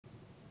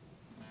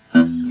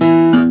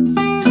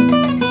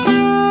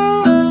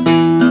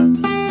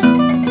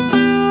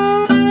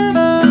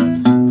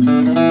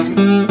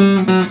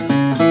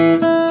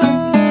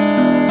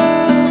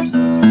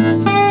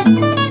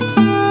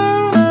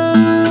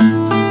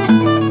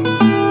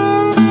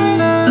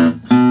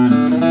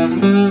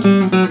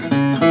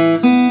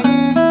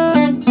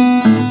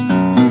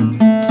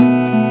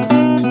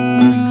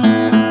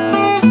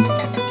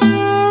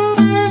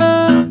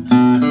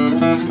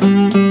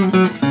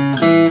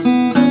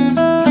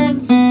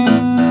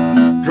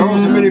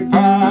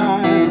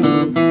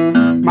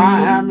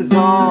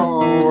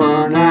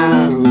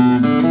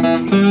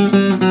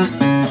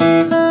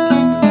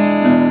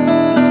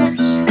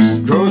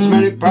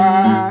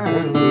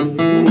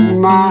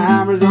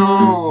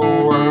all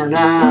worn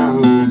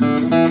out.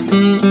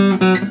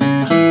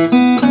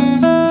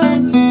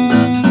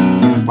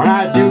 When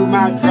I do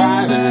my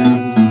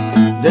driving,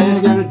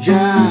 they're gonna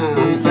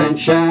jump and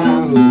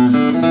shout.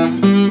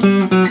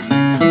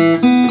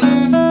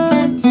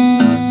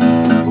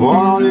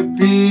 All the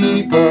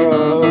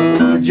people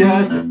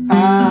just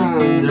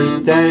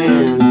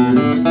understand.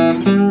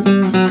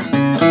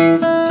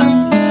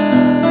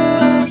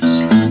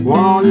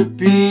 All the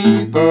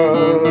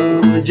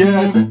people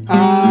just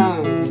understand.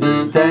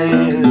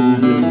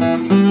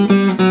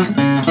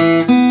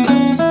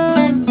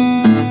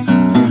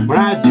 When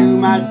I do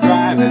my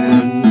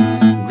driving,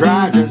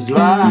 drive just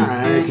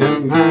like a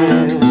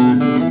man.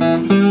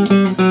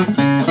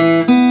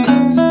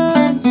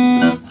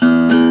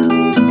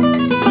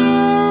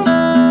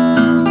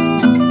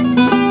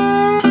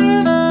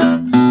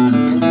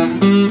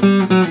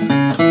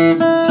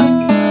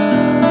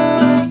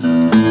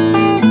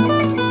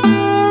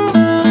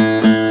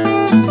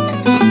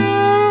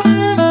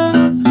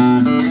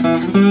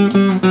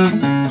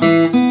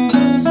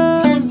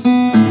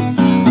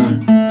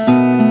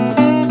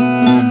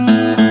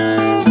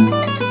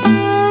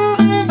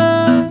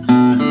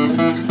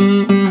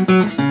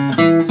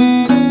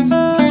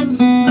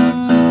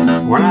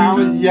 When I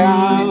was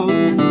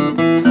young,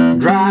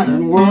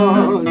 driving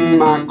was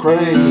my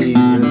craze.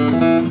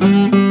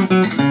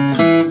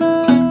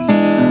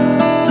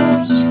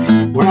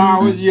 When I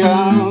was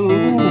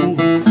young,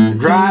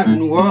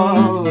 driving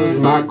was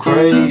my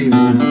crave.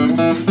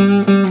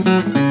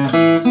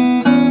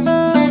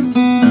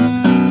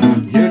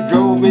 You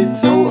drove me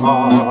so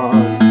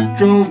hard,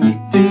 drove me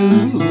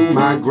to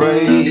my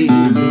grave.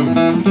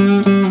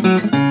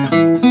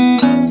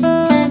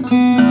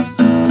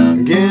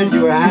 Get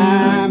your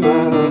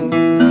hammer,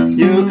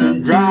 you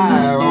can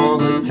drive all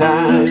the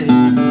time.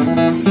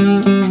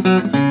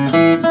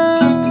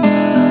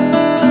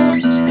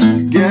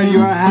 Get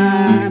your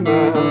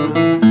hammer,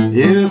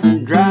 you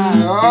can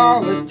drive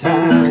all the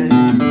time.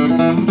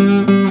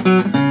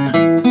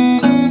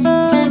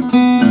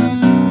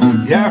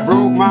 Yeah, I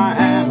broke my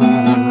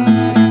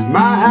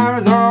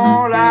hammer's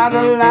all out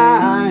of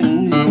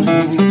line.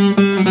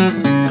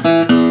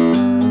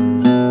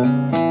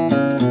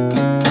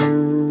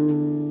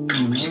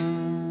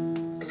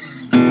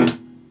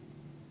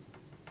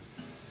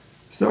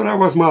 So that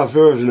was my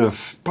version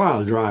of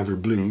Pile Driver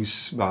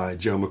Blues by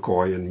Joe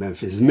McCoy and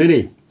Memphis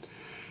Minnie.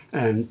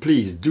 And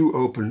please do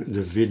open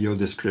the video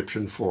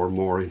description for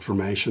more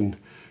information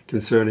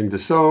concerning the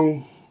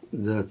song,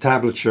 the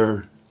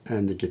tablature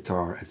and the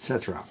guitar,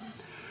 etc.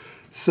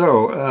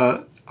 So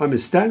I'm in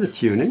standard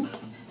tuning.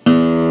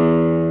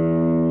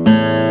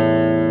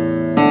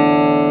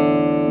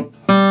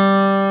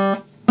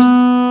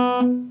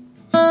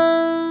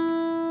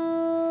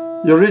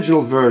 The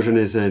original version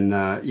is in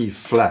E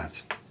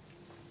flat.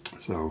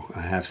 So a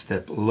half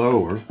step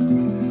lower,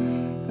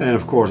 and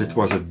of course it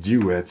was a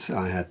duet.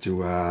 I had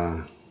to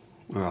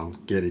well,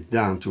 get it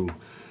down to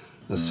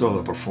a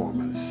solo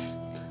performance.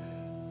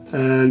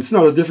 And it's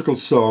not a difficult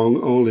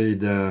song, only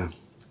the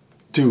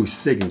two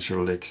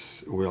signature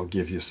licks will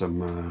give you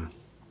some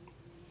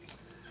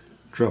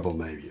trouble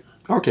maybe.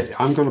 Okay,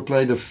 I'm gonna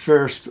play the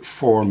first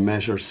 4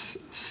 measures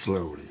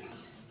slowly.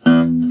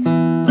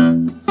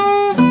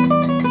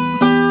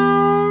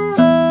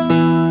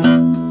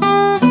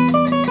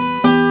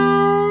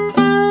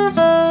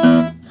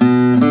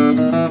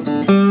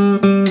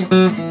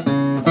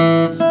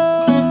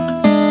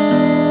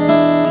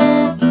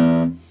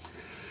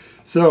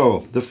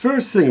 So the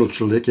first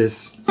signature lick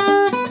is,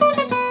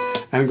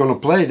 I'm gonna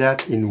play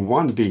that in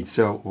 1 beat.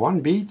 So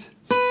 1 beat.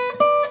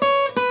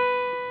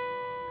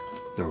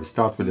 So we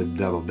start with a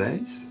double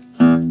bass.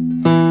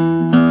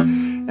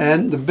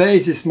 And the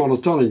bass is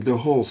monotonic the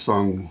whole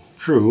song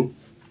through.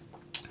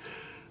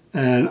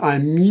 And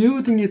I'm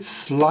muting it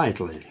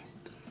slightly.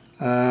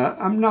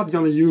 I'm not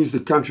gonna use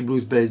the country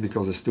blues bass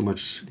because there's too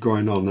much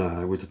going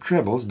on with the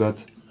trebles,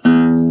 but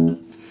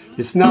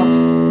it's not.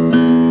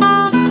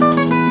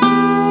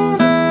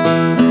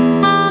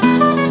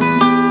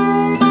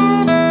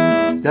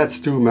 That's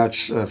too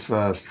much of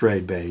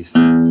straight bass.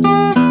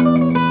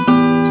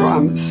 So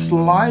I'm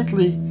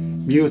slightly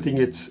muting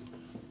it,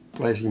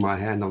 placing my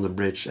hand on the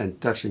bridge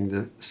and touching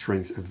the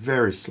strings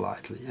very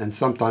slightly. And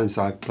sometimes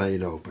I play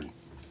it open.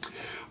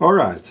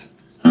 Alright,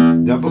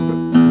 double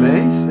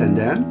bass and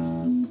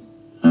then,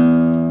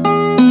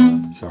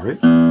 sorry.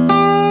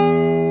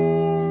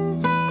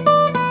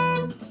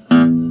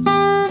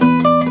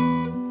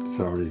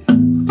 Sorry.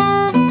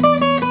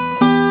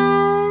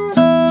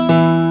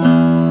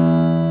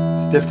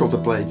 Difficult to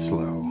play it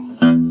slow.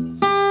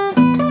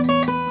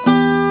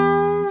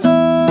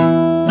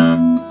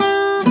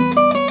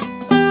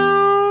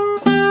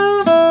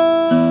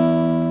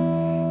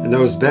 And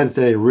those bends,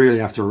 they really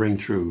have to ring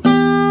true.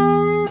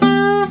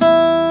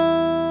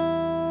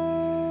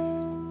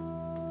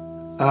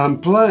 I'm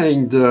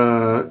playing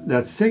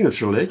that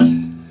signature lick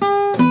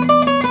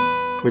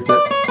with the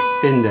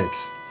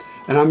index.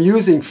 And I'm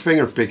using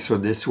finger picks for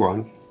this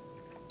one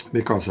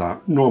because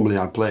normally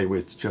I play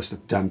with just a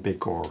 10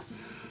 pick or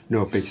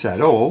no picks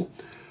at all.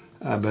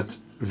 but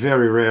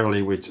very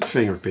rarely with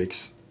finger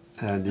picks,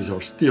 and these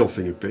are steel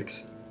finger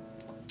picks.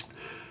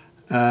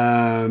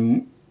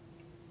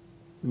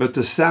 But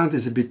the sound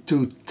is a bit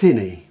too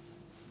tinny,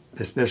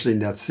 especially in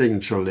that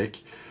signature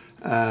lick,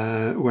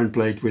 when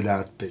played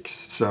without picks.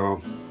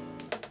 So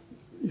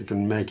you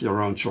can make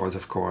your own choice,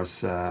 of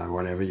course,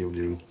 whatever you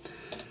do.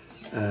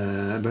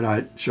 But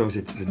I chose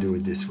it to do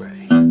it this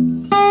way.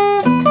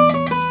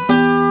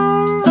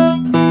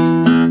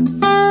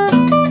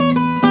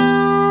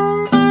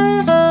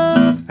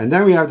 And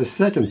then we have the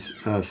second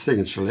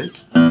signature lick.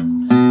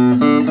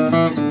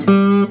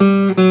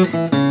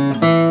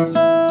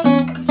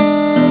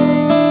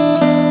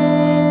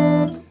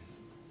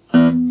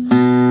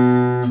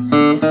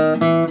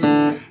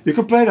 You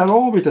can play that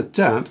all with a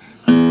temp,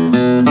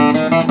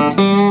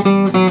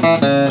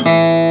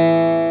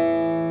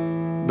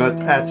 but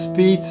at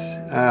speed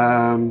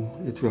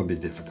it will be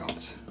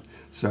difficult.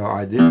 So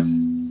I did.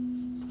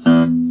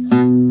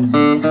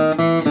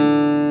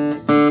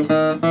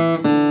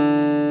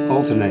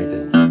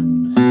 Alternating.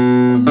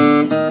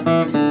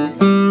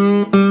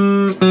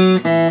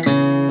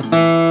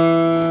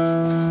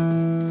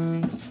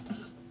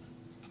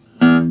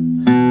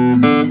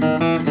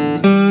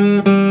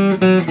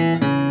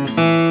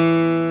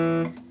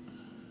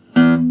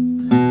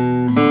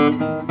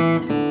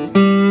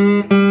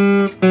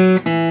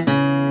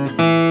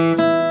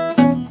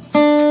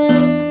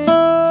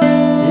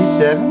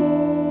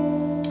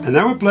 And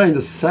now we're playing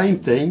the same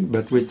thing,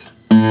 but with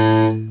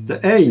the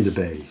A in the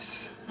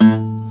bass.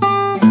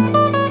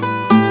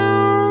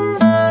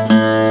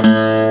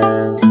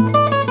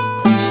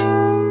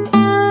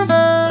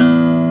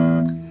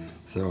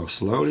 So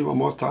slowly one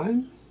more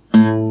time.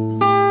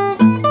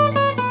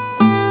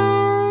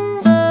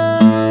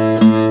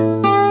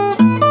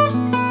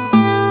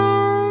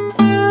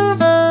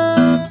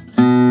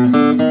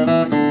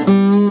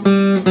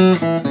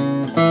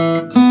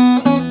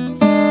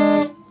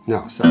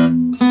 No, sorry.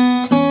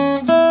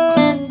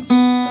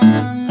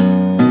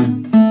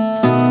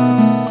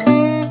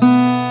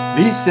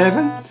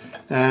 B7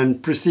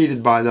 and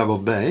preceded by double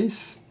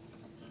bass.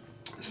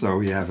 So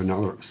we have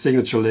another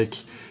signature lick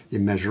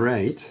in measure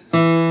 8.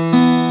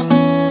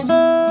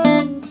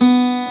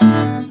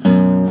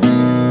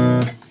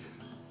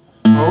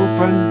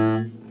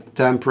 Open,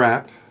 temp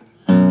rap,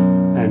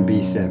 and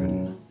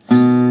B7.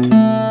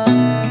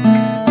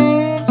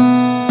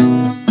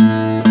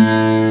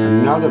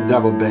 Another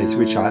double bass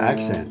which I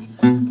accent.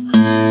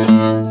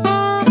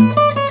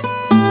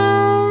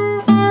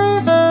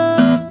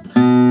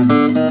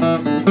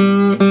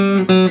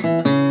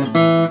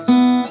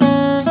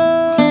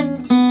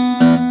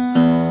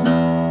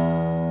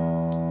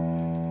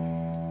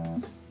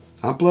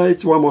 I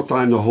played one more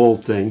time the whole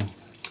thing,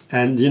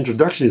 and the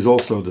introduction is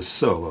also the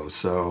solo,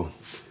 so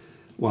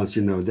once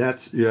you know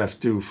that, you have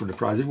 2 for the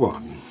price of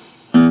 1.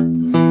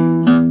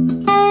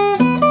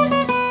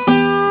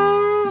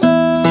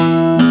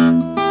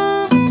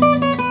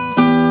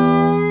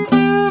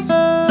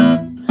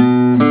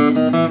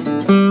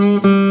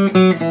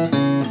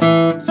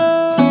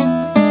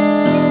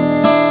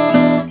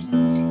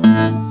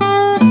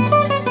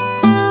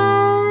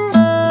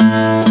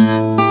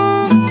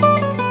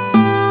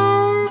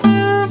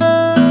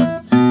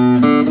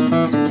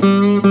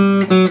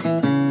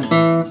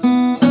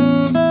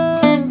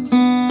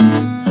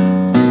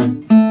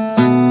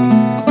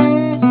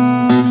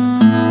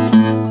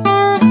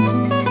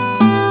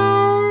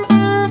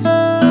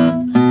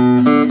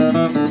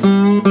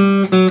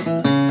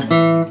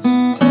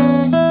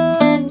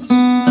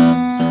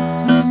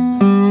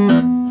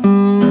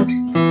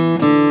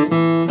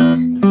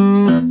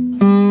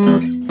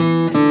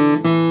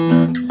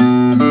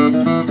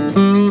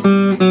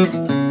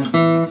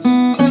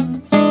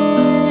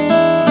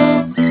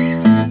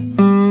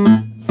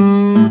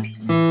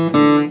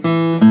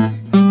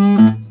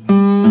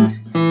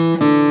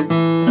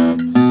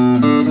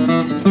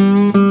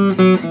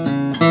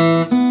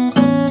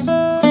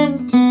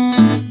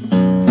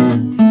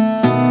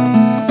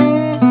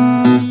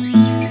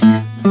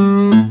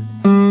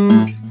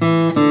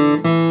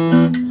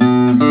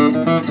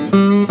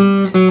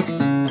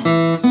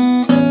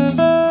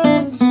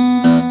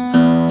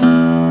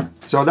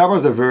 So that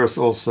was the verse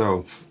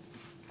also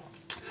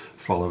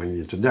following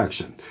the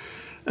introduction.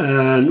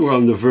 And well,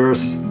 in the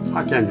verse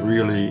I can't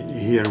really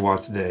hear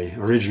what they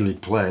originally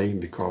play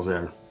because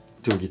they're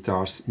 2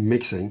 guitars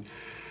mixing,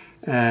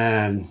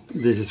 and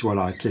this is what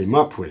I came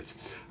up with.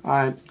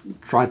 I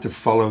tried to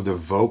follow the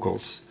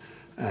vocals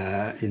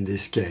in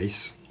this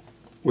case,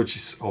 which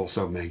is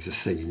also makes the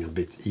singing a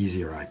bit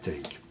easier, I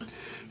think.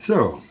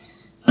 So,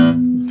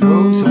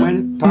 throw so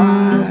many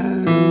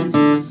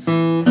pies,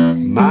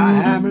 my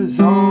hammer's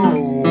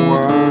all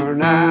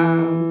worn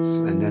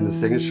out, and then the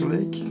signature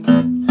lick.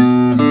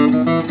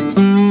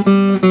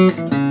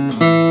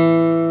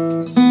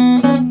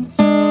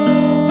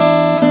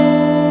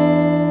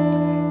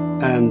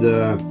 And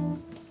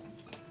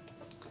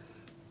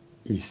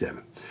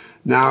E7.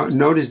 Now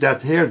notice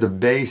that here the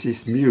bass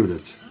is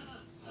muted.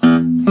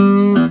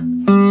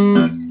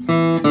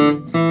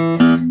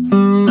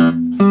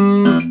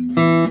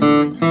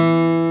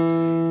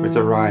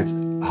 the right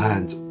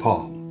hand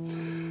palm.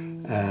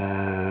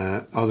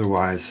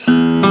 Otherwise,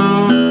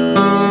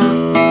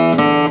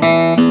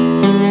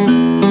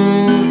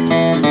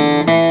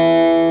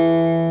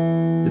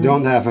 you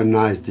don't have a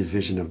nice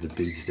division of the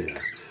beats there,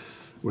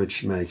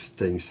 which makes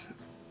things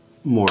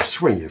more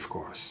swingy, of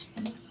course.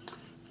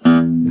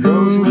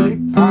 Rosemary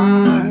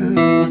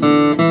pines.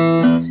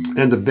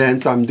 And the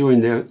bends, I'm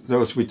doing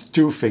those with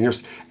 2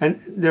 fingers, and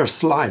they're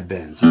slide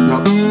bends.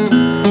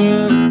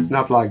 It's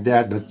not like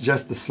that, but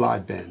just the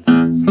slide bend.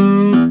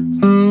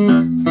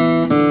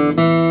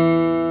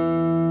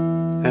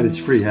 And it's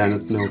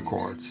free-handed, no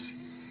chords.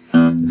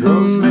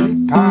 Rosemary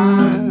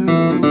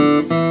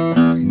pines,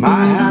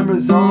 my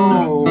hammer's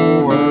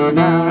over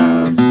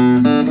now.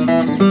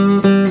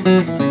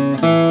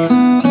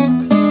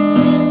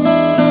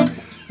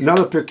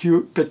 Another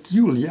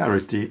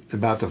peculiarity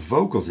about the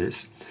vocals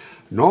is,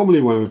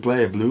 normally when we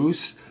play a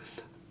blues,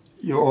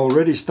 you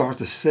already start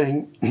to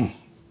sing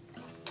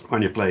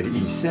when you play the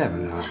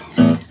E7.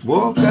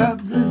 Woke up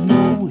this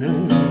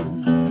morning,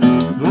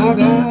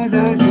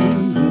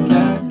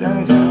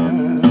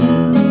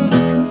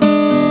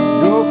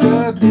 woke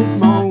up this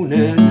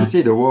morning. You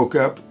see, the woke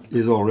up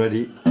is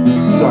already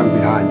sung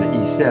behind the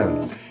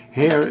E7.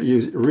 Here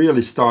you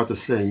really start to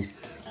sing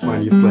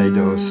when you play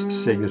those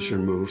signature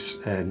moves,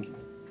 and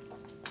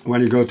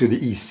when you go to the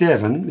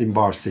E7 in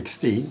bar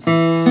 16,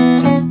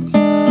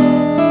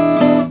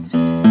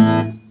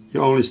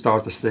 you only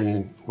start the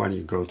singing when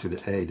you go to the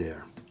A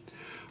there.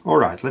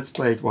 Alright, let's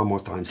play it one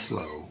more time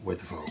slow with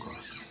the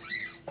vocals.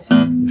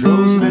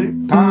 Rosemary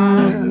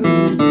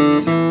pines,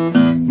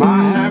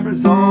 my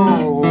hammer's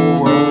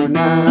over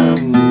now.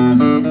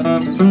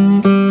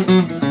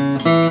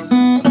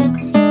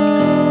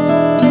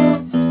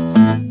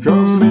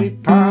 Rosemary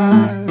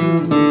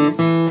pines,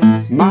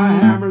 my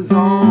hammer's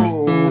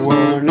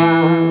over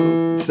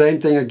now. Same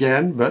thing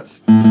again, but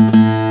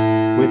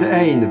with the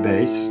A in the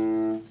bass.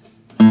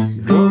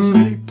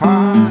 Rosemary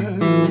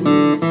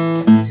pines,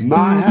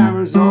 my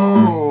hammer's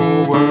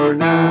over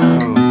now.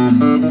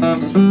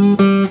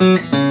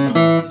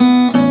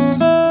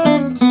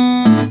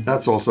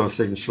 That's also a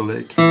signature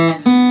lick.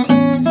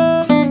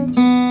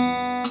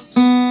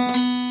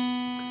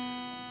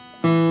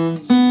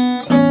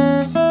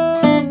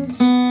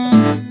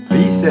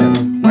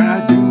 B7, when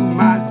I do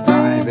my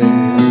driving,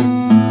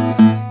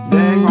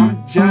 they're gonna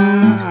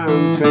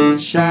jump and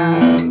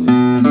shout.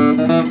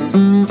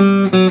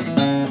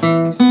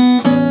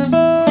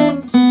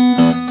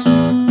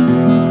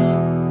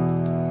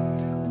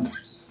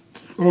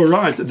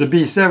 Alright, the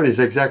B7 is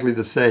exactly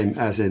the same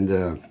as in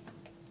the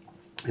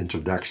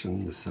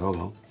introduction, the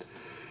solo.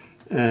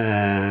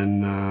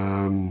 And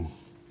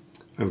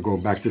I'll go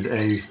back to the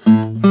A.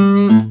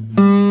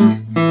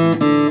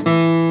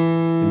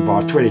 In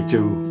bar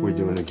 22 we're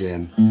doing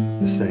again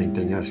the same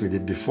thing as we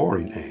did before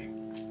in A.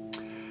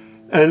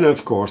 And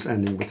of course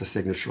ending with the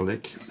signature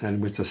lick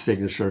and with the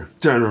signature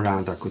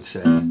turnaround, I could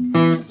say.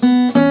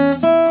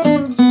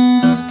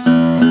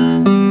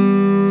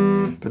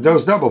 But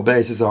those double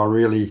basses are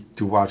really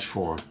to watch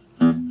for.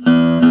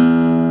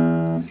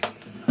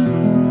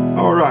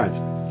 Alright,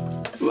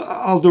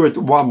 I'll do it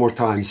one more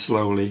time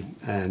slowly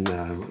and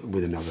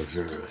with another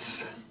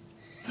verse.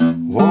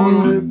 One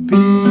of the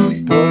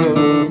people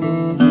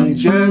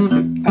just to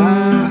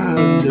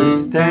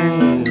understand.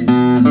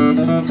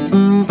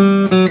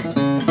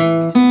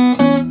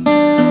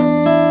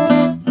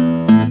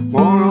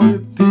 One of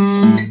the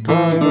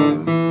people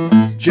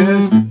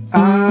just to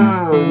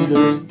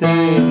understand.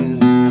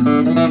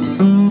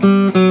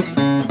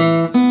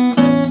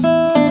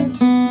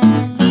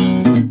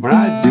 When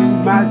I do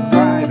my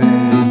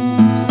driving,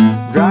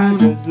 drive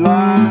just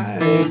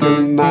like a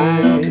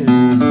man.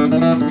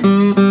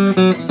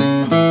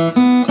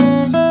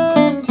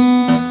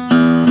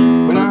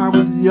 When I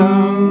was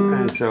young,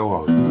 and so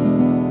on.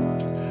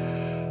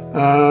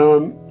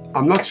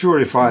 I'm not sure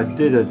if I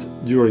did it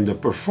during the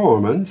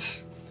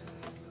performance.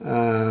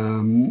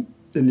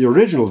 In the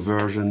original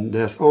version,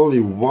 there's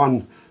only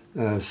one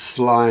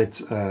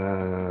slight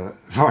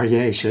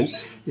variation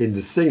in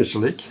the signature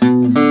lick.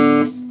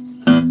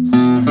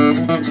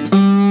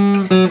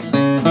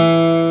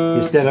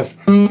 Instead of,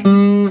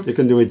 you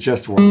can do it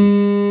just once.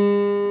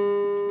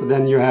 But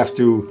then you have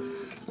to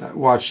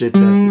watch it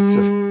that it's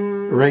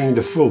ringing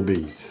the full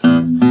beat.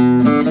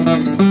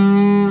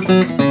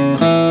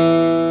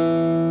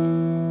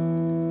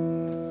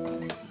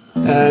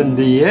 And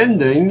the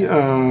ending,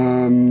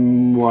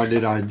 what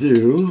did I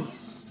do?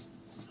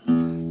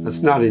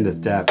 That's not in the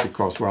tab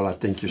because, well, I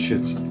think you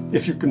should,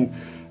 if you can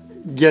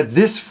get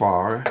this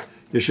far,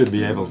 you should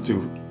be able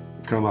to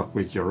come up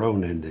with your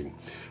own ending.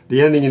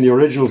 The ending in the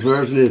original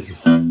version is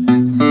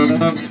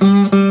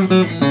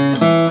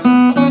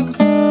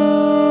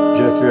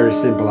just very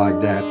simple like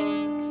that,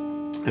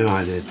 and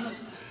I did.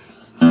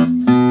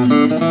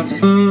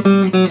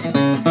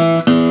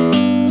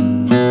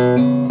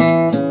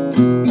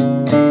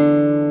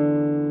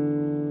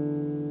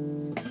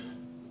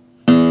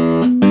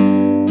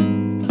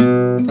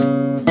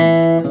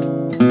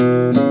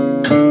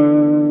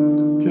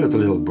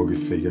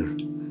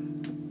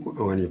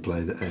 when you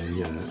play the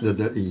A,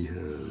 the E.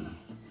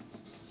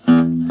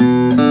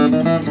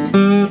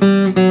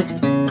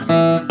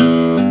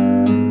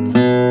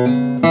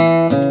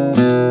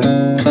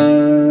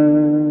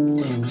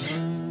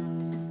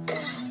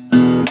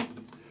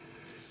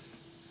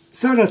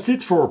 So that's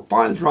it for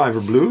Pile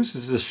Driver Blues.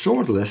 This is a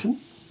short lesson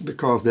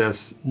because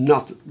there's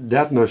not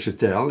that much to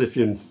tell. If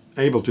you're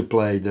able to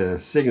play the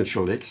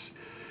signature licks,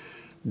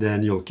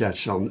 then you'll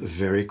catch on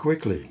very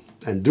quickly.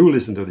 And do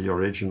listen to the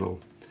original,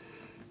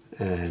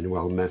 and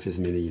well, Memphis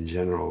Minnie in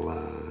general,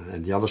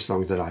 and the other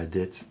songs that I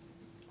did.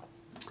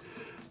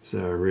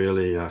 So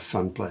really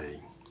fun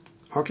playing.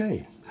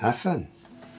 Okay, have fun.